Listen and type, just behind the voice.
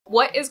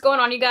What is going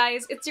on, you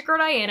guys? It's your girl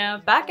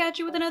Diana, back at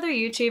you with another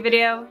YouTube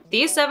video.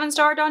 These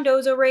 7-star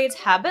DONDOZO raids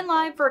have been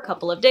live for a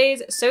couple of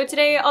days, so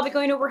today I'll be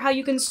going over how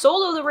you can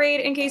solo the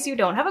raid in case you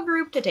don't have a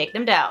group to take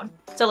them down.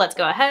 So let's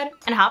go ahead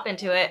and hop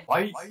into it.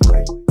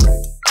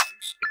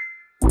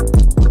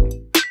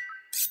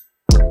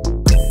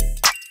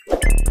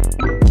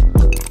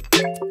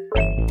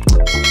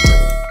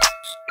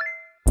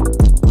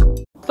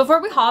 Before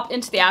we hop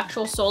into the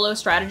actual solo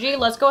strategy,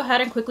 let's go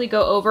ahead and quickly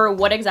go over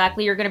what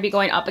exactly you're going to be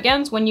going up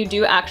against when you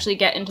do actually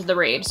get into the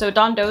raid. So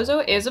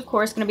DONDOZO is of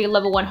course going to be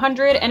level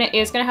 100 and it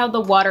is going to have the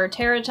water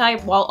Tera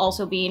type while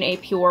also being a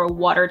pure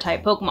water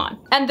type Pokemon.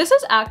 And this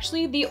is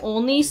actually the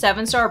only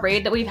 7-star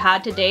raid that we've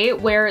had to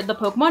date where the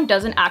Pokemon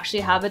doesn't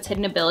actually have its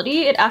hidden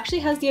ability. It actually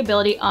has the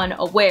ability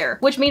Unaware,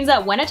 which means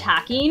that when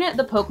attacking,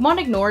 the Pokemon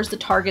ignores the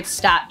target's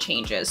stat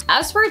changes.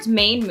 As for its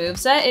main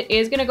moveset, it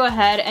is going to go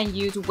ahead and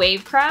use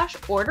Wave Crash,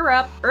 Order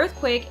Up,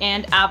 Earthquake,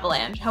 and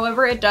Avalanche.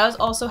 However, it does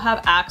also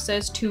have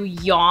access to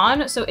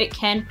Yawn, so it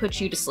can put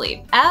you to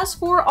sleep. As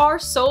for our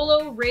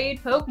solo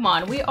raid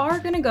Pokemon, we are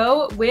gonna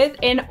go with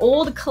an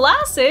old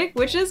classic,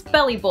 which is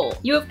Bellibolt.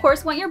 You of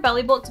course want your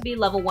Bellibolt to be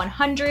level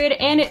 100,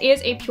 and it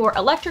is a pure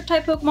electric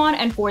type Pokemon,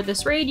 and for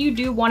this raid, you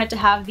do want it to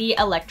have the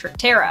electric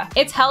Tera.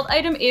 Its health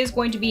item is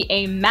going to be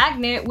a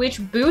magnet,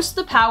 which boosts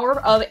the power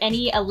of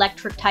any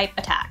electric type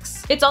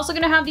attacks. It's also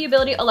gonna have the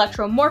ability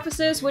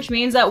Electromorphosis, which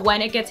means that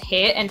when it gets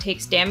hit and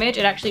takes damage,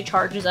 it actually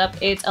charges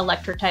up its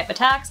electric type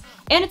attacks,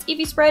 and its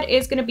EV spread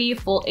is going to be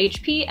full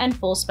HP and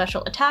full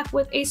special attack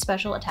with a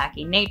special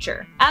attacking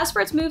nature. As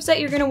for its moveset,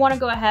 you're going to want to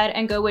go ahead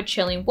and go with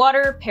Chilling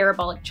Water,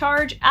 Parabolic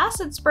Charge,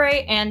 Acid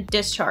Spray, and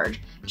Discharge.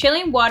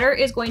 Chilling Water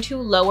is going to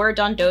lower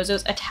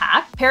DONDOZO's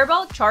attack.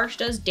 Parabolic Charge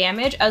does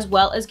damage as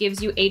well as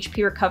gives you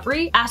HP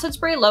recovery. Acid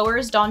Spray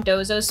lowers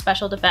DONDOZO's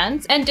special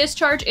defense, and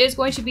Discharge is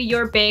going to be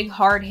your big,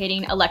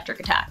 hard-hitting electric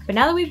attack. But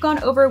now that we've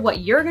gone over what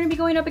you're going to be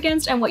going up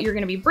against and what you're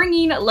going to be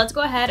bringing, let's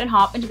go ahead and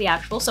hop into the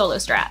actual solo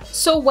strat.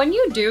 So when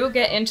you do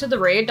get into the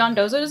raid,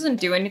 DONDOZO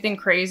doesn't do anything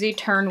crazy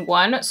turn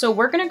 1, so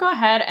we're going to go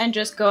ahead and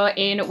just go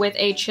in with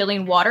a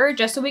Chilling Water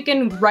just so we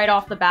can right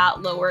off the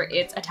bat lower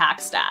its attack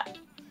stat.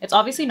 It's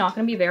obviously not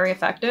going to be very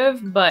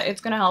effective, but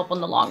it's going to help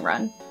in the long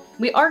run.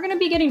 We are going to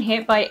be getting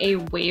hit by a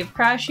Wave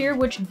Crash here,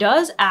 which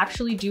does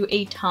actually do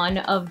a ton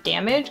of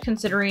damage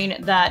considering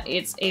that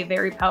it's a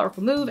very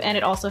powerful move and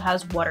it also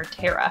has Water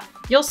Tera.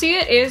 You'll see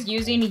it is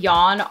using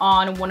Yawn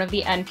on one of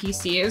the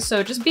NPCs,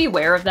 so just be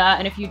aware of that,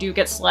 and if you do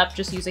get slept,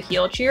 just use a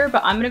heal cheer,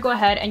 but I'm going to go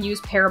ahead and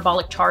use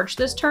Parabolic Charge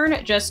this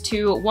turn just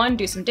to 1,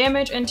 do some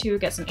damage, and 2,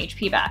 get some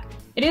HP back.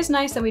 It is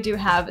nice that we do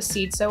have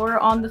Seed Sower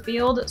on the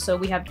field, so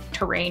we have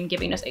Terrain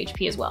giving us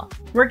HP as well.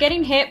 We're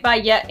getting hit by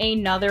yet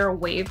another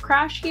Wave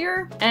Crash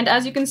here, and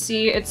as you can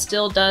see, it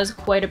still does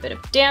quite a bit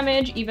of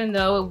damage, even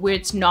though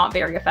it's not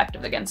very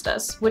effective against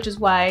us, which is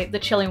why the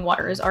Chilling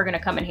Waters are going to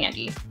come in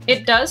handy.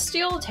 It does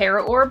steal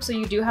Tera Orb, so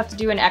you do have to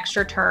do an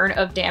extra turn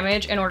of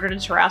damage in order to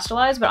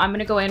Terastallize, but I'm going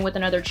to go in with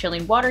another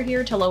Chilling Water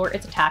here to lower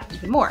its attack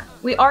even more.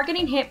 We are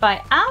getting hit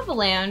by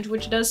Avalanche,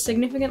 which does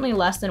significantly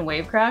less than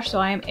Wave Crash, so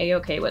I am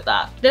a-okay with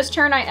that. This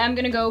turn I am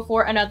going to go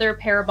for another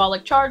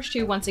Parabolic Charge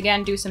to once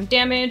again do some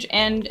damage,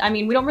 and I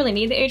mean, we don't really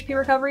need the HP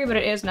recovery, but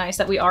it is nice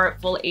that we are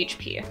at full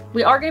HP.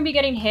 We are going to be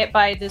getting hit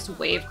by this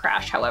Wave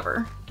Crash,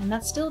 however, and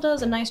that still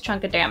does a nice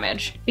chunk of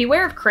damage.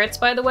 Beware of crits,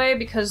 by the way,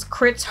 because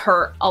crits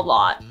hurt a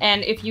lot,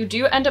 and if you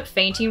do end up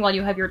fainting while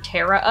you have your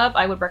Tera up,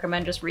 I would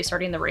recommend just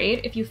restarting the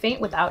raid. If you faint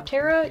without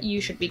Tera,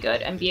 you should be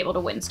good and be able to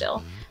win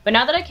still. But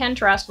now that I can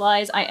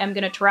Terastallize, I am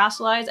going to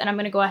Terastallize, and I'm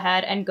going to go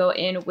ahead and go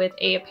in with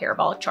a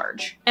Parabolic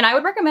Charge. And I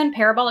would recommend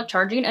Parabolic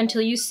Charging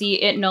until you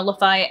see it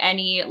nullify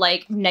any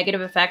like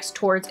negative effects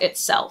towards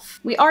itself.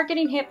 We are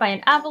getting hit by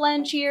an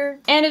Avalanche here,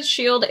 and its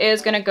shield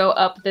is going to go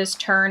up this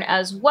turn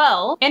as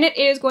well, and it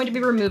is going to be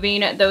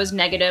removing those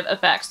negative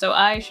effects, so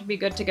I should be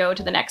good to go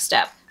to the next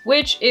step,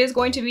 which is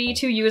going to be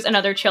to use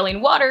another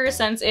Chilling Water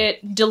since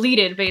it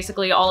deleted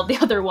basically all of the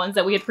other ones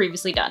that we had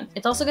previously done.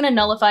 It's also going to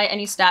nullify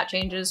any stat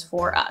changes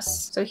for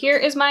us. So here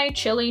is my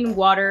Chilling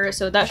Water,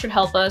 so that should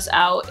help us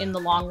out in the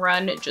long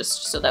run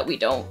just so that we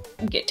don't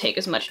take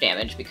as much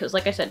damage, because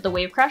like I said, the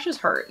Wave Crashes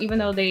hurt even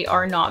though they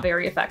are not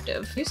very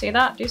effective. Do you see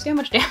that? Do you see how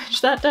much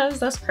damage that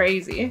does? That's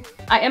crazy.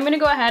 I am going to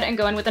go ahead and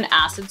go in with an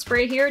Acid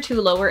Spray here to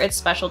lower its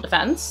special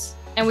defense.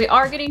 And we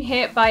are getting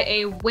hit by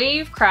a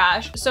Wave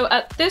Crash. So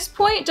at this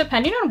point,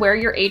 depending on where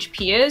your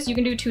HP is, you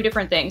can do 2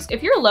 different things.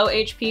 If you're low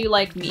HP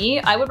like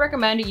me, I would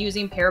recommend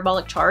using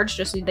Parabolic Charge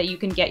just so that you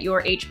can get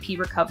your HP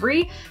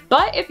recovery.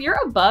 But if you're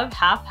above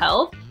half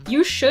health,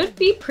 you should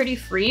be pretty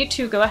free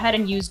to go ahead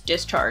and use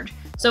Discharge.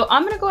 So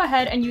I'm going to go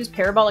ahead and use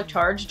Parabolic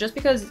Charge just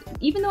because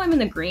even though I'm in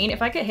the green,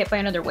 if I get hit by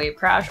another Wave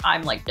Crash,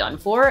 I'm like done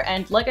for.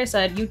 And like I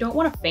said, you don't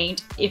want to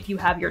faint if you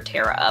have your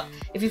Tera up.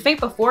 If you faint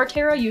before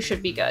Tera, you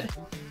should be good.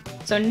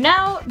 So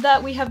now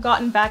that we have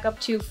gotten back up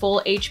to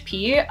full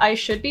HP, I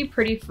should be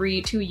pretty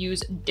free to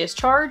use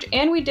Discharge,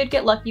 and we did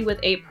get lucky with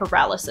a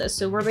Paralysis,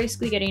 so we're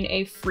basically getting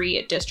a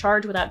free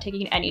Discharge without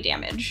taking any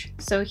damage.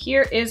 So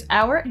here is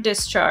our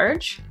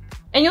Discharge.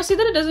 And you'll see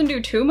that it doesn't do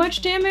too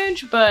much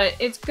damage, but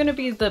it's gonna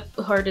be the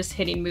hardest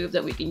hitting move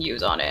that we can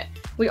use on it.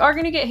 We are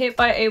gonna get hit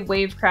by a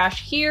wave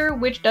crash here,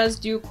 which does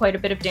do quite a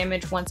bit of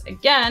damage once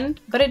again,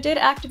 but it did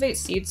activate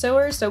Seed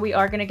Sower, so we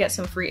are gonna get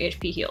some free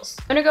HP heals.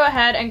 I'm gonna go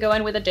ahead and go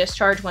in with a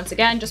Discharge once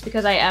again, just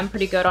because I am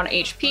pretty good on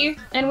HP,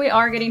 and we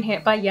are getting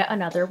hit by yet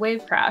another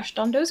wave crash.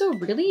 Dondozo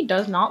really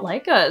does not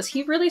like us.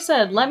 He really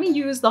said, let me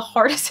use the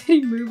hardest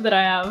hitting move that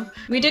I have.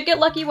 We did get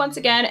lucky once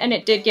again, and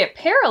it did get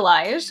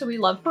paralyzed, so we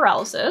love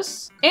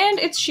paralysis. And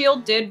its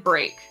shield did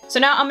break. So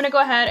now I'm gonna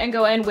go ahead and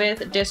go in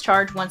with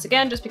Discharge once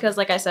again, just because,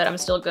 like I said, I'm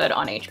still good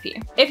on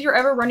HP. If you're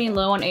ever running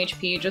low on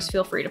HP, just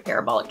feel free to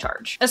Parabolic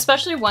Charge.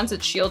 Especially once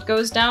its shield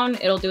goes down,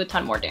 it'll do a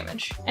ton more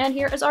damage. And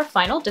here is our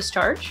final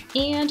Discharge,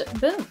 and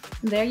boom,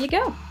 there you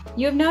go.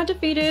 You have now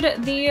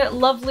defeated the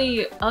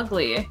lovely,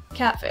 ugly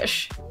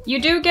catfish.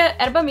 You do get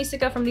Erba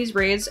Mystica from these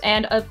raids,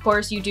 and of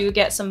course you do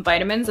get some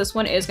vitamins. This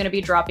one is gonna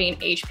be dropping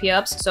HP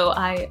ups, so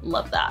I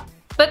love that.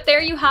 But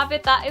there you have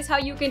it, that is how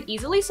you can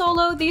easily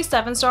solo these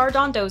 7-star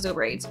Dondozo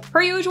raids.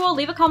 Per usual,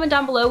 leave a comment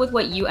down below with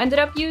what you ended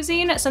up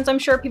using, since I'm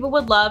sure people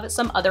would love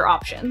some other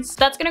options.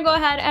 That's gonna go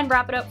ahead and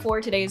wrap it up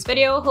for today's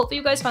video. Hopefully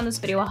you guys found this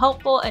video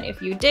helpful, and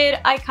if you did,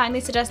 I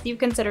kindly suggest that you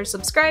consider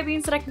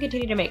subscribing so that I can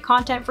continue to make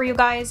content for you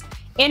guys.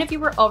 And if you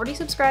were already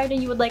subscribed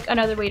and you would like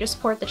another way to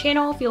support the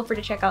channel, feel free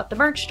to check out the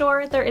merch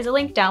store. There is a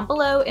link down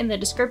below in the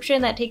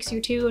description that takes you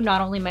to not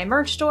only my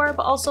merch store,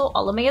 but also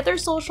all of my other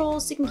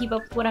socials, so you can keep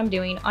up with what I'm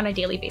doing on a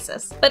daily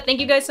basis. But thank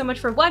you guys so much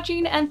for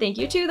watching, and thank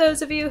you to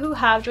those of you who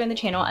have joined the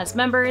channel as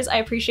members. I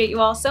appreciate you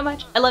all so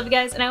much. I love you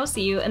guys, and I will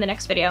see you in the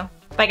next video.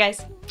 Bye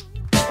guys.